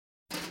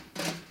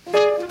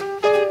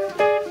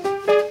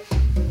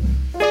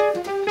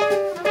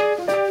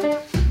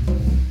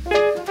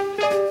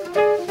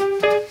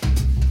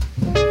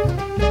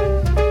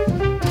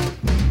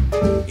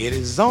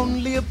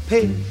only a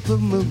paper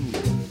moon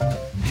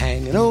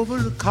hanging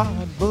over a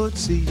cardboard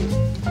sea.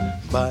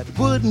 But it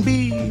wouldn't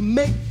be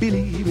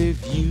make-believe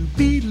if you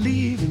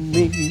believe in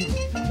me.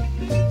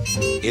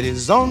 It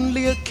is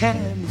only a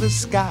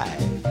canvas sky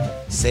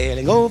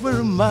sailing over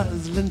a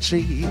muslin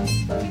tree.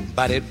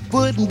 But it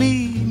wouldn't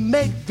be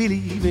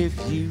make-believe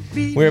if you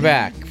believe. We're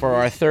back for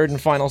our third and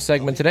final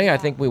segment today. I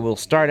think we will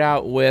start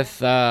out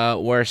with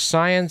where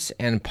science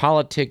and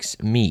politics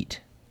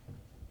meet.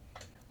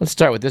 Let's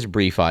start with this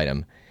brief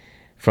item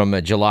from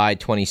July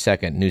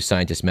 22nd, New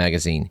Scientist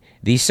magazine.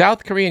 The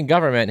South Korean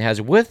government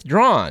has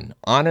withdrawn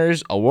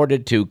honors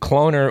awarded to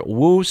cloner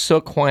Woo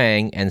Suk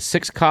Hwang and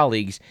 6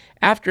 colleagues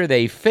after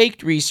they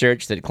faked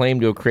research that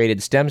claimed to have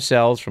created stem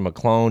cells from a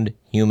cloned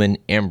human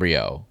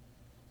embryo.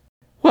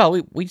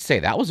 Well, we'd say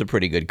that was a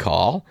pretty good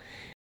call.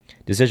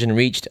 Decision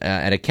reached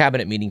at a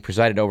cabinet meeting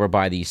presided over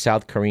by the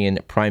South Korean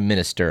Prime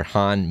Minister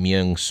Han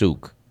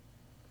Myung-suk.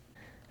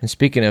 And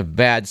speaking of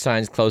bad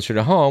science closer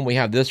to home, we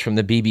have this from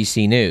the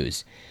BBC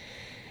News.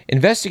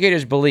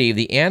 Investigators believe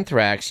the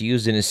anthrax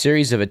used in a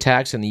series of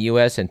attacks in the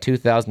U.S. in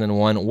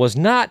 2001 was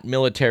not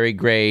military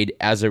grade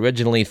as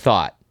originally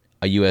thought,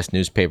 a U.S.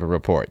 newspaper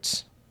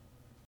reports.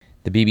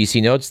 The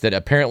BBC notes that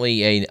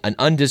apparently an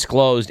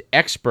undisclosed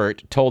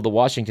expert told the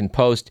Washington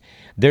Post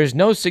there's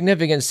no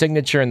significant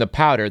signature in the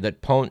powder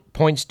that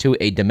points to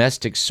a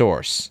domestic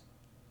source.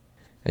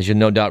 As you'll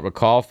no doubt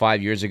recall,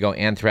 5 years ago,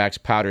 anthrax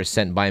powder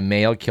sent by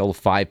mail killed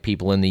 5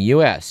 people in the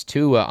U.S.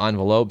 2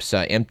 envelopes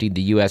emptied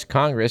the U.S.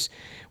 Congress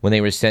when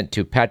they were sent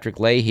to Patrick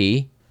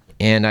Leahy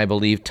and, I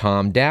believe,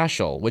 Tom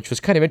Daschle, which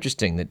was kind of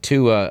interesting that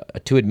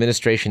two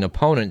administration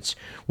opponents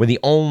were the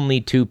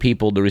only 2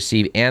 people to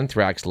receive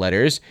anthrax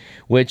letters,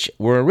 which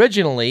were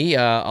originally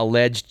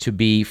alleged to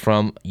be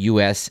from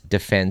U.S.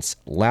 defense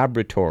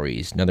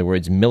laboratories. In other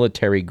words,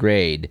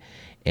 military-grade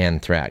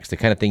anthrax, the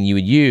kind of thing you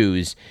would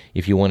use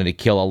if you wanted to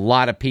kill a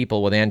lot of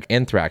people with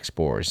anthrax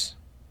spores.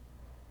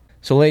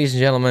 So, ladies and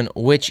gentlemen,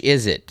 which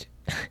is it?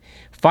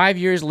 5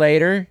 years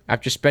later,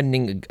 after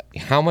spending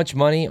how much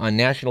money on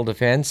national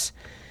defense,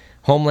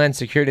 Homeland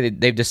Security,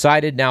 they've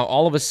decided now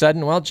all of a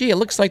sudden, well, gee, it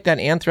looks like that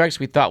anthrax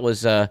we thought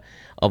was of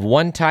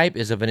one type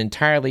is of an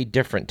entirely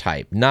different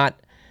type, not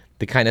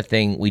the kind of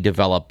thing we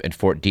develop at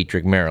Fort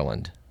Detrick,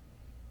 Maryland.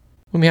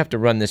 We have to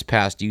run this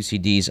past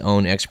UCD's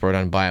own expert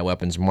on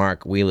bioweapons,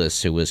 Mark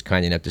Wheelis, who was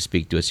kind enough to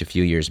speak to us a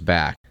few years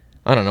back.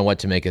 I don't know what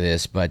to make of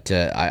this, but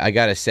I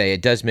got to say,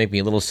 it does make me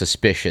a little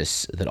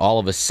suspicious that all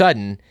of a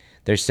sudden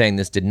they're saying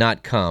this did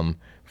not come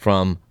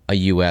from a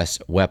U.S.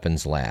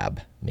 weapons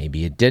lab.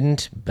 Maybe it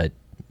didn't, but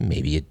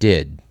maybe it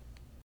did.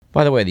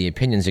 By the way, the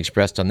opinions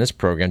expressed on this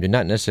program do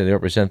not necessarily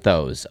represent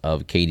those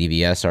of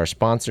KDVS, our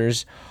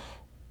sponsors,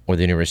 or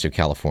the University of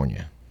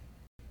California.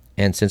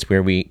 And since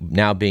we're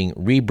now being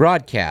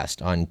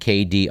rebroadcast on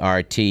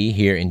KDRT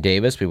here in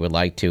Davis, we would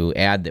like to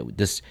add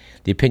that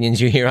the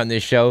opinions you hear on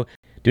this show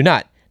do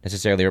not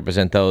necessarily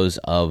represent those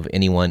of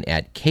anyone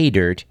at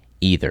KDIRT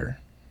either.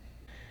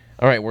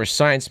 All right, where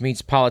science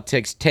meets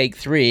politics, take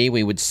 3,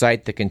 we would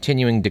cite the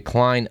continuing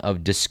decline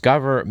of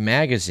Discover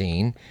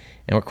magazine,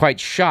 and we're quite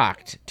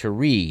shocked to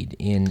read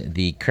in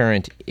the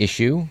current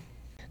issue,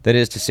 that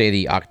is to say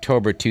the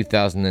October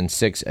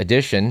 2006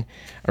 edition,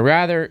 a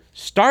rather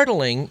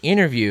startling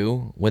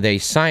interview with a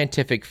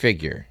scientific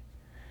figure.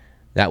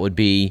 That would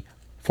be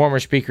former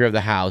Speaker of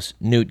the House,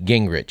 Newt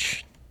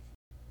Gingrich.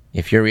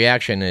 If your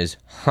reaction is,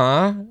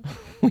 huh?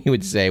 We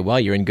would say, well,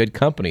 you're in good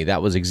company.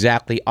 That was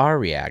exactly our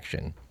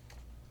reaction.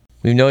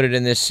 We've noted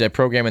in this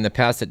program in the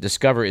past that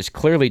Discover is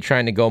clearly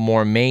trying to go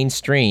more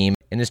mainstream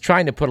and is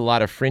trying to put a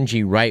lot of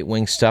fringy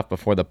right-wing stuff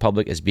before the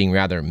public as being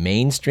rather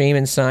mainstream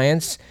in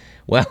science.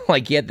 Well, I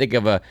can't think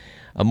of a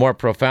more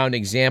profound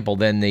example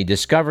than the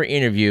Discover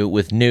interview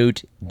with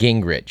Newt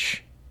Gingrich.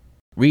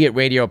 We at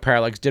Radio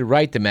Parallax did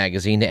write the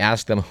magazine to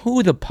ask them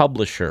who the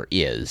publisher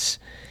is,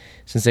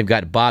 since they've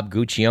got Bob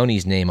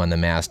Guccione's name on the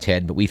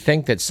masthead, but we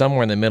think that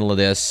somewhere in the middle of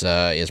this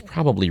is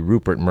probably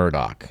Rupert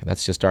Murdoch.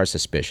 That's just our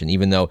suspicion,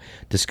 even though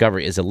Discover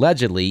is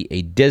allegedly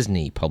a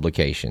Disney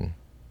publication.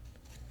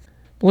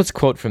 Let's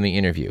quote from the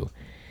interview.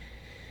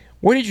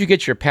 Where did you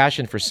get your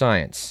passion for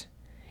science?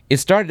 It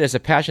started as a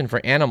passion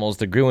for animals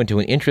that grew into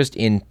an interest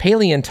in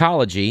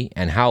paleontology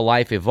and how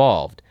life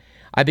evolved.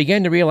 I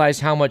began to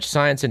realize how much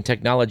science and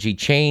technology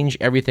change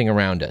everything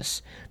around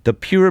us, the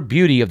pure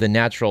beauty of the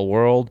natural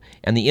world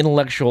and the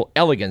intellectual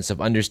elegance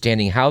of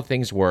understanding how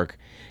things work,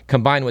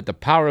 combined with the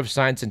power of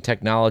science and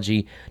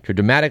technology to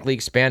dramatically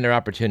expand our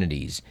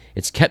opportunities.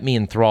 It's kept me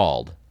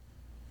enthralled.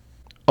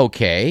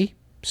 Okay,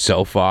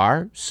 so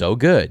far, so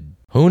good.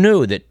 Who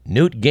knew that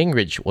Newt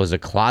Gingrich was a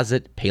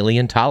closet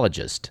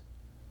paleontologist?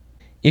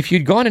 If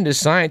you'd gone into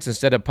science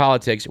instead of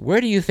politics,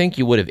 where do you think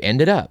you would have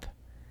ended up?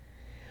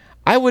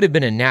 I would have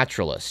been a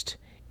naturalist.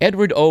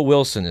 Edward O.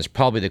 Wilson is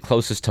probably the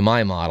closest to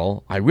my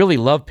model. I really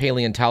love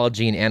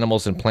paleontology and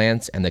animals and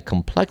plants and the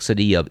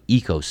complexity of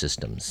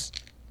ecosystems.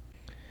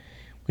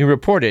 We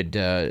reported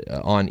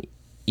on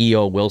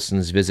E.O.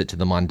 Wilson's visit to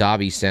the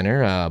Mondavi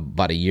Center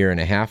about a year and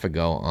a half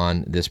ago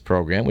on this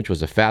program, which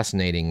was a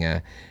fascinating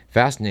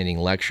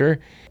lecture.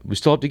 We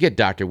still have to get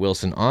Dr.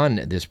 Wilson on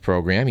this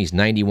program. He's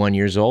 91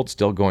 years old,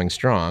 still going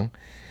strong.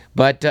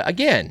 But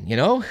again,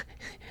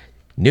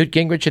 Newt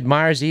Gingrich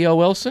admires E.O.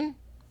 Wilson?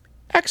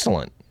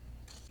 Excellent.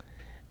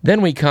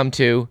 Then we come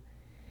to,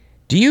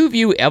 do you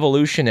view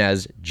evolution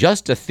as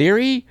just a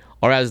theory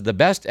or as the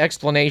best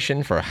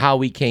explanation for how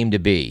we came to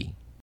be?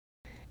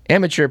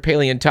 Amateur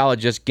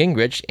paleontologist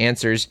Gingrich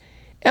answers,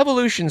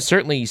 evolution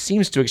certainly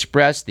seems to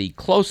express the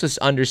closest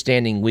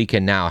understanding we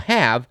can now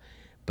have,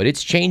 but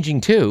it's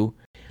changing too.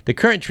 The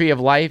current tree of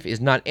life is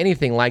not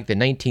anything like the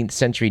 19th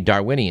century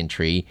Darwinian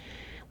tree.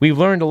 We've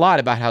learned a lot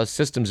about how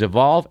systems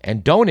evolve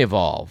and don't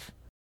evolve.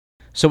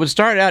 So it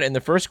started out in the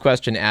first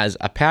question as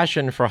a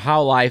passion for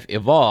how life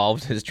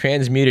evolved has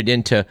transmuted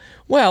into,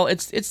 well,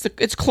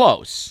 it's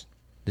close,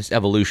 this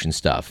evolution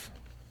stuff.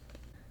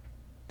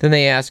 Then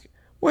they ask,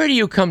 where do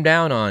you come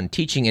down on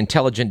teaching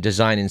intelligent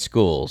design in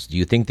schools? Do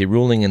you think the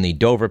ruling in the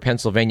Dover,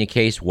 Pennsylvania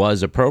case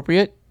was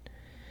appropriate?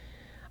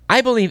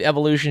 I believe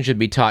evolution should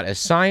be taught as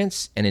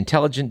science and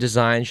intelligent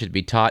design should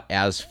be taught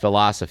as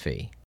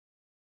philosophy.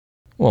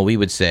 Well, we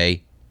would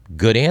say,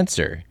 good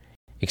answer.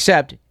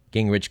 Except,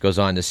 Gingrich goes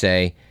on to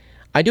say,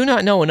 I do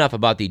not know enough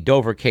about the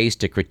Dover case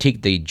to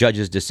critique the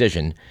judge's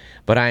decision,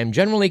 but I am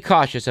generally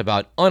cautious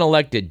about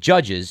unelected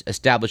judges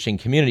establishing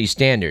community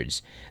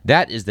standards.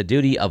 That is the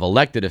duty of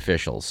elected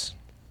officials.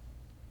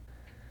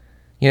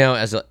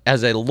 As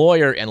a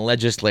lawyer and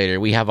legislator,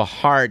 we have a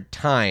hard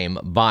time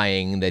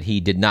buying that he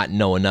did not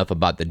know enough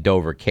about the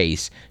Dover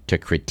case to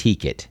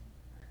critique it.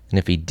 And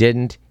if he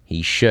didn't,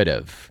 he should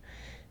have.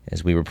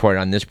 As we reported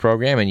on this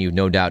program, and you've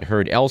no doubt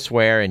heard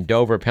elsewhere, in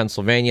Dover,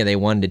 Pennsylvania, they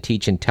wanted to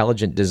teach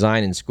intelligent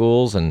design in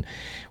schools and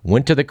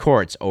went to the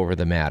courts over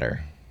the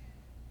matter.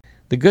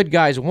 The good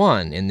guys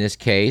won in this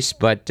case,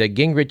 but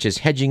Gingrich is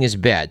hedging his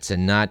bets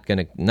and not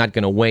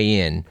gonna weigh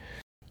in,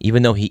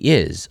 even though he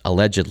is,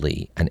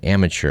 allegedly, an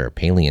amateur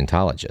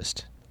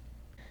paleontologist.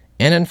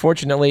 And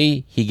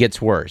unfortunately, he gets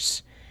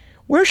worse.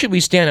 Where should we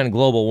stand on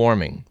global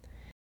warming?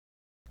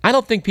 I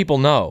don't think people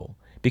know,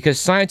 because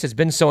science has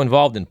been so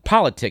involved in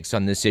politics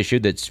on this issue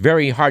that it's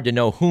very hard to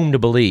know whom to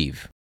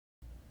believe.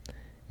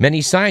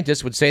 Many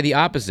scientists would say the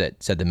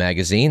opposite, said the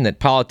magazine, that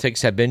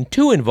politics have been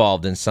too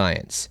involved in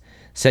science.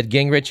 Said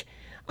Gingrich,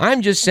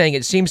 I'm just saying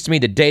it seems to me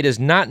the data is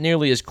not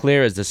nearly as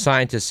clear as the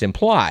scientists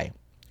imply.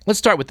 Let's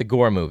start with the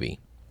Gore movie.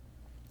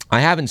 I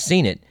haven't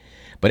seen it,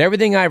 but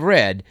everything I've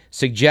read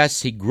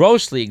suggests he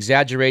grossly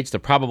exaggerates the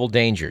probable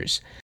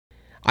dangers.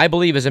 I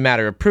believe as a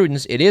matter of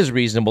prudence, it is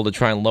reasonable to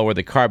try and lower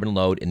the carbon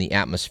load in the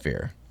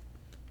atmosphere.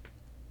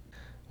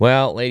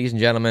 Well, ladies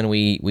and gentlemen,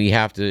 we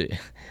have to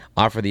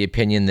offer the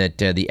opinion that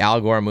the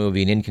Al Gore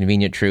movie, An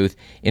Inconvenient Truth,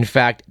 in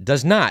fact,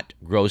 does not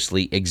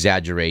grossly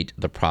exaggerate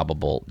the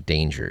probable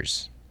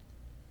dangers.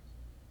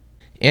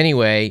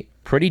 Anyway,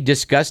 pretty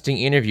disgusting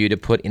interview to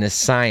put in a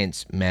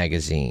science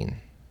magazine.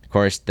 Of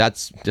course,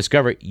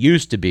 Discover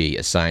used to be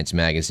a science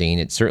magazine.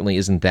 It certainly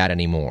isn't that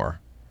anymore.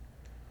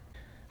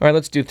 All right,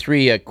 let's do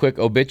three quick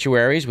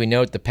obituaries. We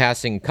note the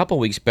passing a couple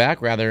weeks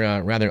back, rather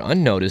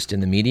unnoticed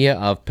in the media,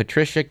 of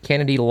Patricia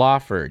Kennedy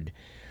Lawford,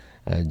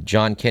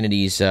 John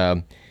Kennedy's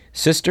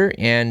sister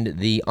and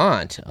the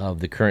aunt of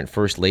the current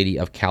First Lady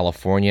of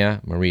California,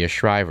 Maria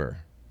Shriver.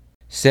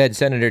 Said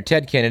Senator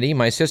Ted Kennedy,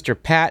 my sister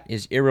Pat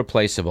is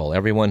irreplaceable.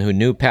 Everyone who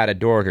knew Pat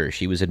adored her.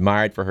 She was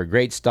admired for her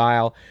great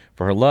style,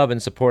 for her love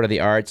and support of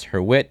the arts,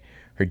 her wit,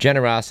 her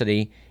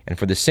generosity, and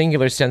for the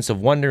singular sense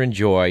of wonder and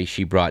joy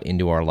she brought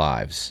into our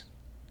lives.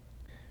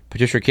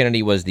 Patricia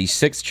Kennedy was the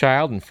sixth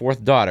child and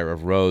fourth daughter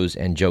of Rose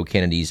and Joe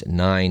Kennedy's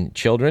 9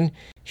 children.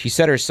 She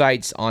set her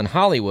sights on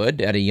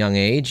Hollywood at a young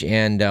age,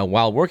 and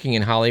while working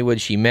in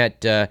Hollywood, she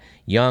met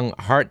young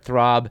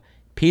heartthrob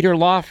Peter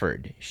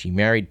Lawford. She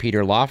married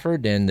Peter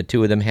Lawford, and the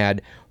two of them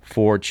had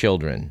 4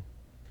 children.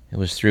 It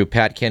was through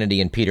Pat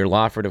Kennedy and Peter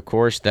Lawford, of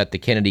course, that the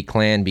Kennedy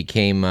clan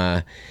became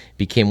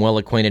well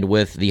acquainted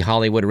with the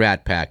Hollywood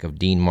Rat Pack of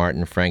Dean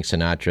Martin, Frank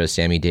Sinatra,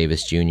 Sammy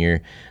Davis Jr.,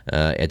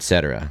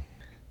 etc.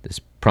 This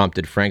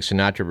prompted Frank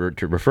Sinatra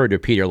to refer to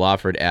Peter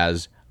Lawford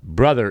as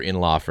brother in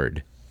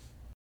Lawford.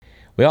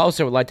 We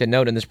also would like to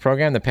note in this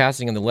program the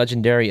passing of the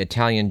legendary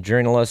Italian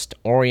journalist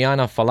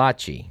Oriana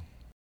Fallaci.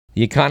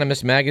 The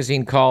Economist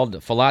magazine called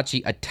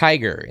Fallaci a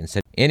tiger and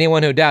said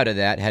anyone who doubted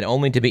that had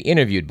only to be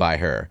interviewed by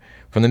her.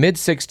 From the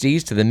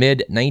mid-60s to the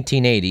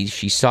mid-1980s,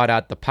 she sought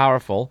out the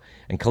powerful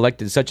and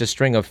collected such a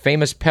string of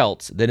famous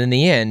pelts that in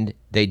the end,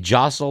 they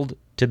jostled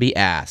to be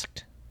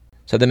asked.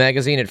 So the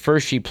magazine, at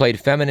first she played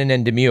feminine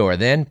and demure,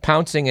 then,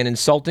 pouncing and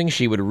insulting,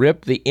 she would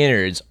rip the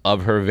innards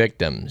of her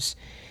victims.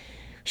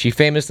 She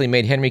famously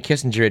made Henry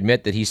Kissinger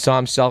admit that he saw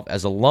himself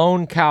as a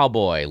lone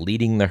cowboy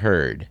leading the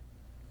herd.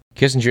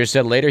 Kissinger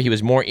said later he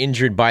was more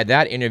injured by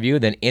that interview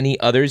than any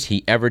others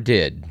he ever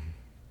did.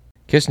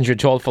 Kissinger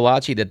told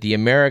Fallaci that the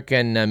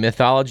American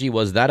mythology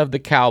was that of the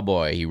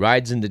cowboy. He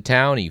rides into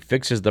town, he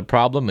fixes the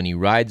problem, and he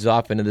rides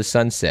off into the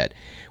sunset,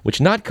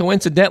 which not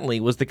coincidentally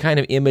was the kind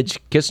of image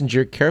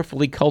Kissinger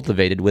carefully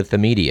cultivated with the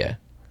media.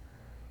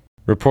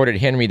 reported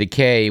Henry the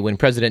K. When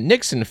President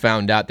Nixon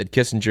found out that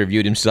Kissinger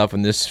viewed himself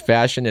in this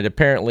fashion, it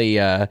apparently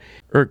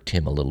irked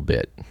him a little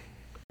bit.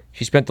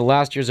 She spent the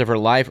last years of her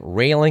life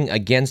railing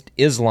against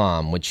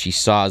Islam, which she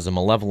saw as a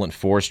malevolent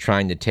force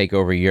trying to take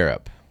over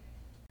Europe.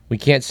 We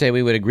can't say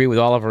we would agree with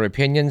all of her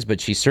opinions, but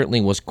she certainly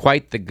was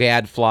quite the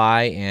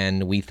gadfly,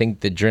 and we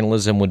think that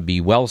journalism would be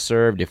well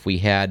served if we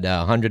had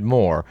 100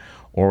 more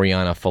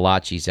Oriana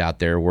Fallacis out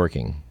there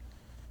working.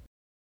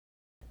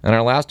 And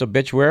our last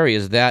obituary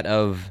is that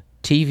of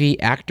TV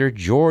actor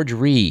George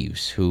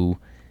Reeves, who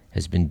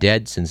has been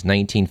dead since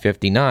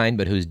 1959,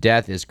 but whose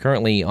death is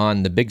currently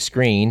on the big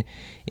screen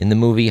in the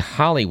movie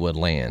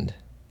Hollywoodland.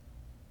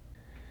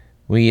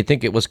 We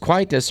think it was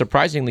quite a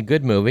surprisingly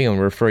good movie, and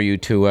refer you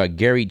to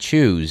Gary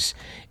Chu's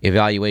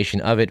evaluation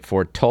of it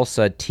for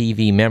Tulsa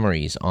TV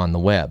Memories on the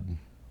web.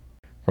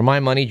 For my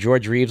money,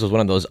 George Reeves was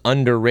one of those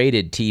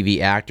underrated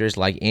TV actors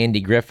like Andy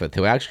Griffith,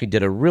 who actually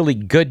did a really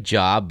good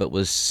job, but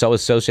was so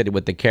associated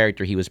with the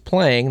character he was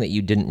playing that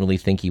you didn't really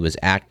think he was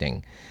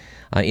acting.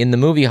 In the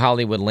movie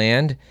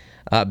Hollywoodland,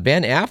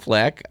 Ben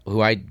Affleck,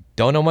 who I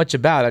don't know much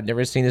about, I've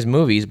never seen his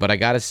movies, but I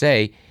gotta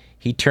say,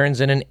 he turns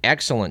in an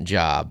excellent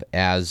job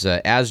as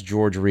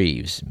George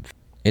Reeves.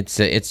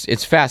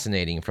 It's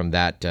fascinating from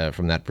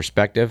that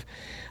perspective.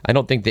 I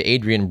don't think the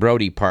Adrian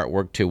Brody part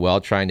worked too well,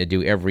 trying to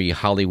do every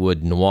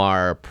Hollywood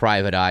noir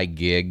private eye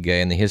gig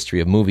in the history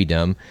of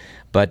moviedom.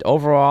 But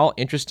overall,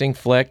 interesting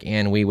flick,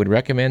 and we would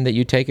recommend that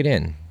you take it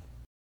in.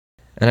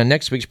 And on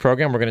next week's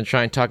program, we're going to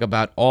try and talk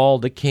about All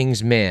the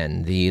King's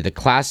Men, the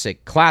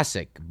classic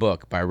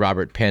book by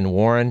Robert Penn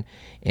Warren,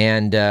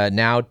 and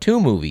now 2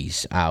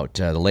 movies out,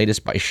 the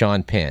latest by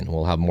Sean Penn.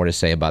 We'll have more to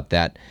say about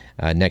that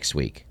next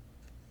week.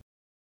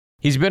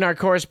 He's been our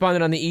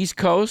correspondent on the East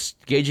Coast,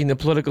 gauging the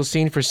political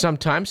scene for some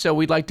time, so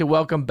we'd like to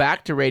welcome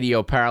back to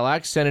Radio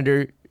Parallax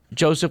Senator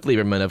Joseph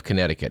Lieberman of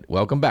Connecticut.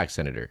 Welcome back,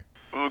 Senator.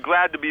 Well,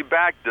 glad to be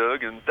back,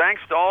 Doug, and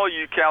thanks to all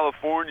you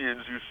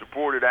Californians who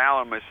supported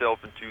Al and myself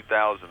in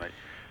 2000.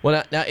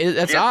 Well, now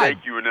that's Can't odd.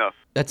 thank you enough.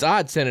 That's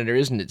odd, Senator,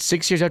 isn't it?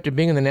 6 years after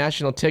being on the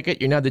national ticket,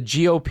 you're now the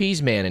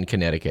GOP's man in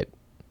Connecticut.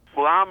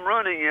 Well, I'm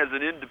running as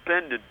an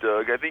independent,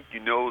 Doug. I think you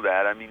know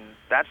that. I mean,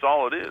 that's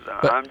all it is.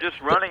 I'm just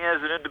running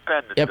as an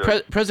independent,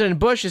 Doug. President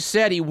Bush has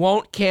said he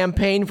won't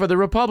campaign for the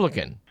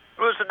Republican.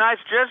 Well, it's a nice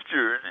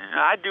gesture, and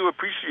I do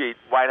appreciate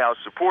White House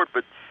support,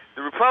 but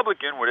the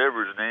Republican,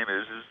 whatever his name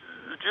is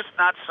just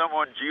not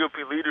someone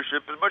GOP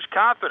leadership has much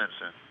confidence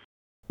in.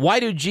 Why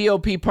do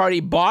GOP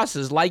party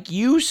bosses like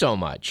you so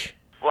much?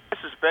 Well, I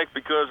suspect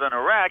because on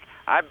Iraq,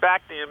 I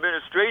backed the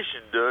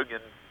administration, Doug,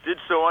 and did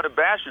so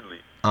unabashedly.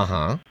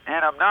 Uh-huh.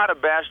 And I'm not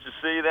abashed to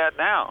say that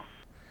now.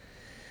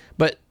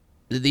 But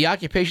the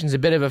occupation's a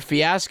bit of a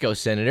fiasco,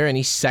 Senator.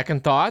 Any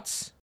second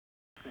thoughts?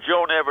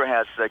 Joe never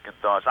has second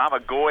thoughts. I'm a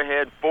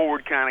go-ahead,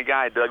 forward kind of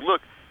guy, Doug.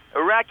 Look,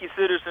 Iraqi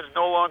citizens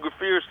no longer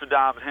fear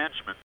Saddam's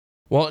henchmen.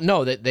 Well,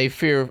 no, they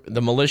fear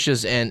the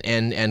militias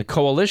and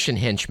coalition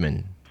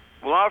henchmen.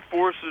 Well, our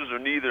forces are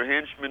neither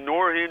henchmen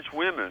nor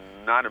henchwomen,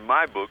 not in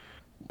my book.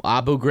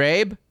 Abu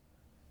Ghraib?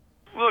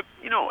 Look,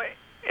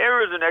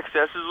 errors and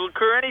excesses will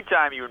occur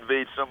anytime you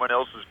invade someone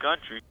else's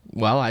country.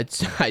 Well, I'd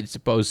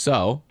suppose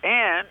so.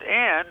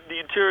 And the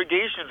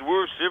interrogations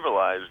were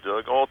civilized,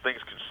 Doug, all things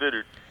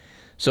considered.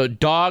 So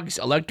dogs,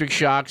 electric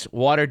shocks,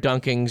 water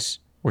dunkings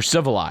were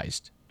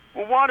civilized.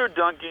 Well, water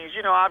dunkings,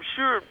 I'm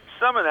sure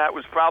some of that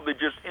was probably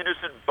just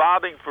innocent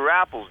bobbing for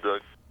apples,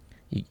 Doug.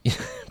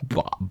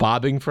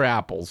 Bobbing for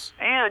apples.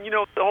 And,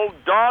 the whole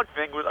dog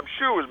thing I'm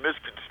sure was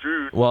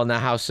misconstrued. Well, now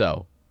how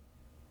so?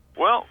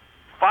 Well,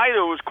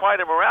 Fido was quite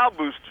a morale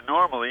booster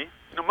normally.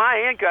 My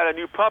aunt got a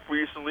new pup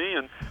recently,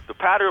 and the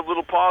patter of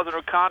little paws in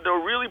her condo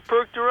really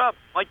perked her up,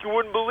 like you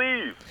wouldn't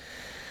believe.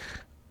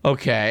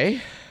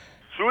 Okay.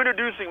 So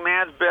introducing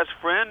man's best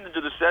friend into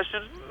the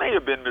sessions may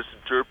have been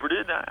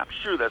misinterpreted. I'm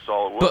sure that's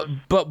all it was.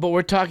 But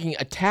we're talking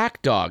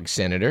attack dogs,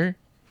 Senator.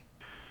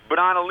 But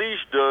on a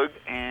leash, Doug,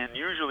 and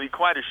usually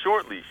quite a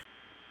short leash.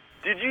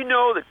 Did you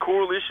know that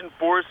coalition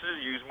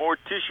forces use more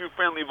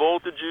tissue-friendly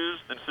voltages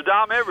than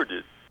Saddam ever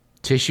did?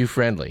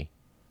 Tissue-friendly.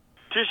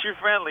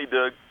 Tissue-friendly,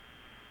 Doug.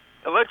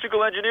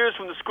 Electrical engineers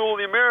from the School of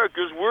the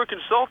Americas were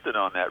consulted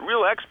on that.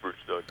 Real experts,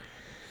 Doug.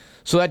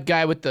 So that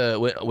guy with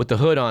the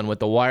hood on, with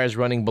the wires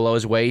running below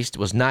his waist,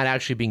 was not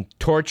actually being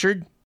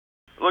tortured?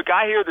 Look,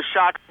 I hear the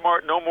shock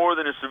smart no more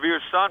than a severe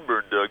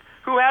sunburn, Doug.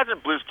 Who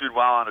hasn't blistered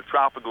while on a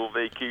tropical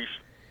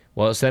vacation?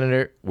 Well,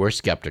 Senator, we're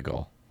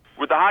skeptical.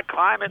 With the hot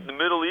climate in the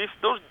Middle East,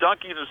 those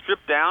dunkies and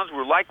strip-downs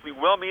were likely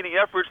well-meaning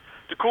efforts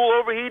to cool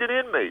overheated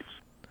inmates.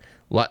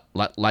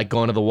 Like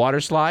going to the water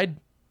slide?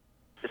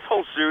 This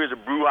whole series of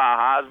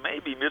brouhahas may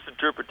be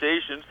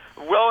misinterpretations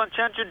of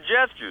well-intentioned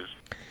gestures.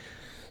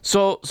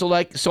 So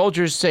like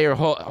soldiers say are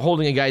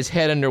holding a guy's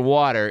head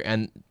underwater,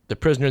 and the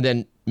prisoner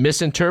then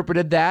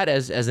misinterpreted that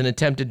as an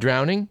attempted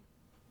drowning?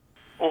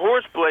 Well,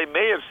 horseplay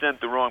may have sent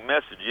the wrong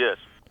message, yes.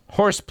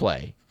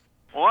 Horseplay?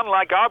 Well,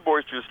 unlike our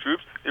boisterous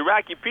troops, the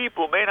Iraqi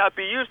people may not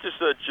be used to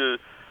such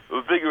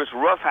a vigorous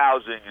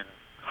roughhousing and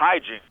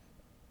hijinks.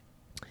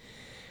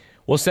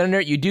 Well, Senator,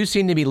 you do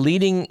seem to be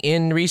leading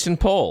in recent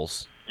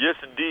polls. Yes,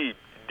 indeed.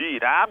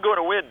 seat. I'm going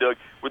to win, Doug,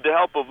 with the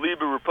help of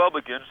Libre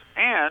Republicans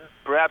and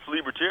perhaps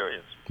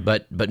Libertarians.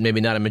 But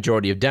maybe not a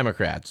majority of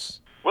Democrats.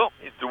 Well,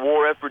 if the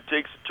war effort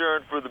takes a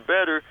turn for the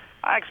better,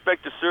 I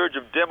expect a surge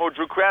of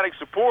Democratic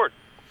support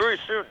very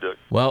soon, Doug.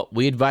 Well,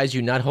 we advise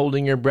you not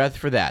holding your breath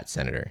for that,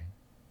 Senator.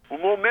 Well,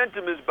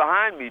 momentum is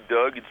behind me,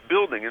 Doug. It's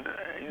building. And,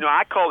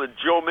 I call it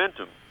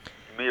Joe-mentum.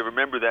 You may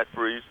remember that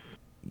phrase.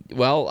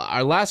 Well,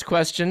 our last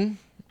question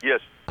Yes.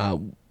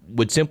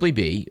 Would simply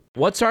be,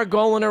 what's our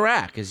goal in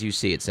Iraq, as you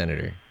see it,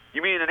 Senator?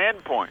 You mean an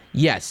end point?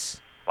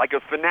 Yes. Like a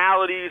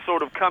finality,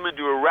 sort of coming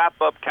to a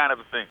wrap-up kind of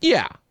a thing?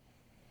 Yeah.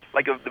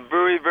 Like the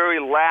very, very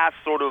last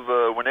sort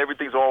of when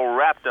everything's all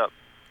wrapped up?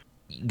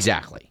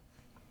 Exactly.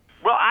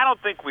 Well, I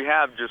don't think we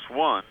have just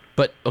one.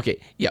 But, okay,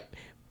 yeah.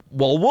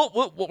 Well,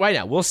 we'll right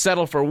now, we'll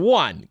settle for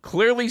one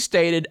clearly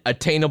stated,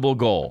 attainable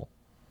goal.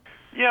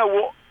 Yeah,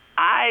 well,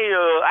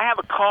 I have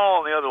a call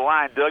on the other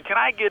line, Doug. Can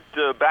I get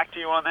back to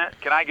you on that?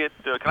 Can I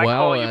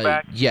call you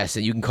back? Yes,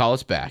 you can call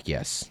us back,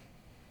 yes.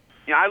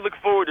 Yeah, I look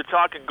forward to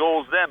talking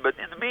goals then. But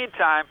in the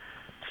meantime,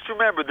 just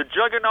remember, the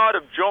juggernaut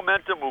of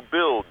Joe-mentum will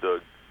build,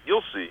 Doug.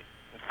 You'll see.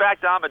 In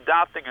fact, I'm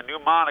adopting a new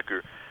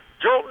moniker,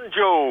 Joltin'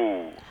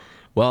 Joe.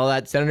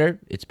 Well, Senator,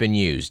 it's been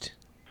used.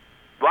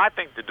 Well, I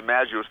think the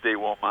DiMaggio state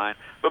won't mind.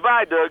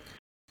 Bye-bye, Doug.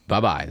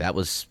 Bye-bye. That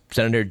was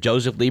Senator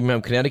Joseph Lieberman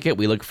of Connecticut.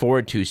 We look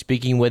forward to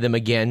speaking with him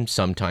again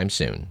sometime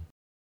soon.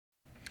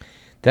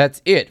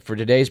 That's it for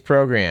today's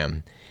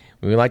program.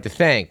 We would like to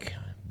thank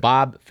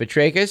Bob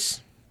Fitrakis,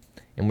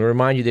 and we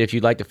remind you that if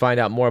you'd like to find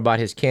out more about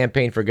his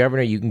campaign for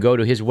governor, you can go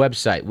to his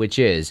website, which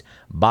is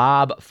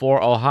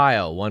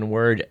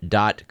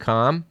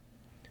bobforohio.com.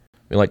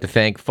 We'd like to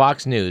thank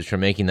Fox News for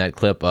making that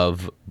clip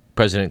of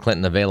President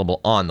Clinton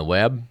available on the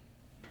web.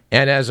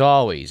 And as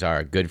always,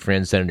 our good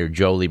friend Senator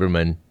Joe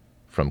Lieberman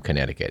from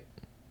Connecticut.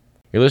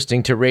 You're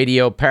listening to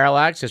Radio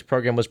Parallax. This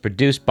program was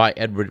produced by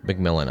Edward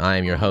McMillan. I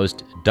am your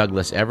host,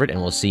 Douglas Everett, and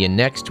we'll see you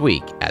next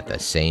week at the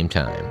same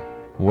time,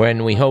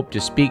 when we hope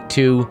to speak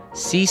to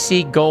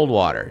C.C.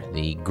 Goldwater,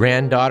 the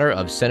granddaughter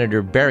of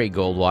Senator Barry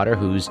Goldwater,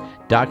 whose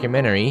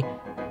documentary,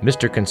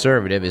 Mr.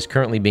 Conservative, is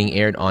currently being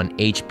aired on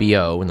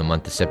HBO in the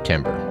month of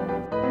September.